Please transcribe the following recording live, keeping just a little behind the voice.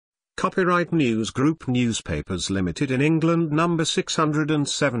Copyright News Group Newspapers Limited in England, number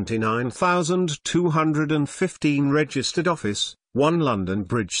 679,215, registered office, 1 London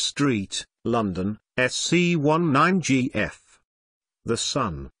Bridge Street, London, SC19GF. The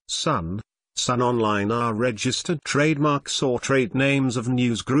Sun Online are registered trademarks or trade names of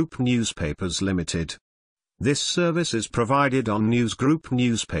News Group Newspapers Limited. This service is provided on News Group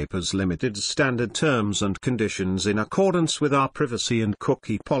Newspapers Limited's standard terms and conditions in accordance with our privacy and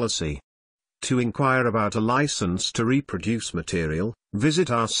cookie policy. To inquire about a license to reproduce material, visit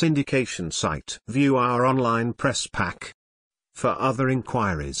our syndication site. View our online press pack. For other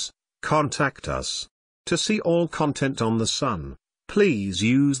inquiries, contact us. To see all content on The Sun, please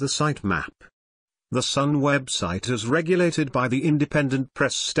use the site map. The Sun website is regulated by the Independent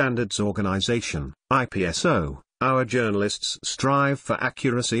Press Standards Organization, IPSO. Our journalists strive for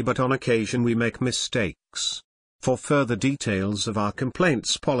accuracy, but on occasion we make mistakes. For further details of our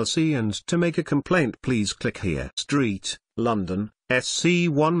complaints policy and to make a complaint, please click here. Street, London,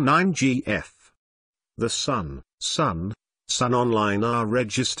 SC19GF. The Sun Online are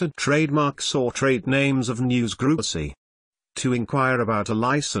registered trademarks or trade names of News Group. To inquire about a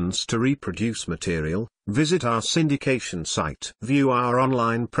license to reproduce material, visit our syndication site. View our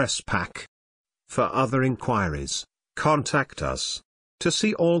online press pack. For other inquiries, contact us. To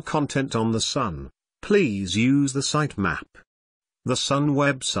see all content on The Sun, please use the site map. The Sun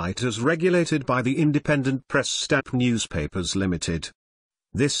website is regulated by the Independent Press Standards Newspapers Limited.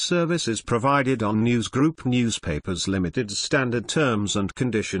 This service is provided on News Group Newspapers Limited's standard terms and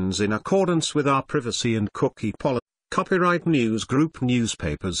conditions in accordance with our privacy and cookie policy. Copyright News Group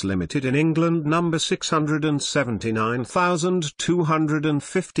Newspapers Limited in England, number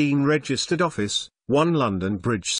 679,215, registered office, 1 London Bridge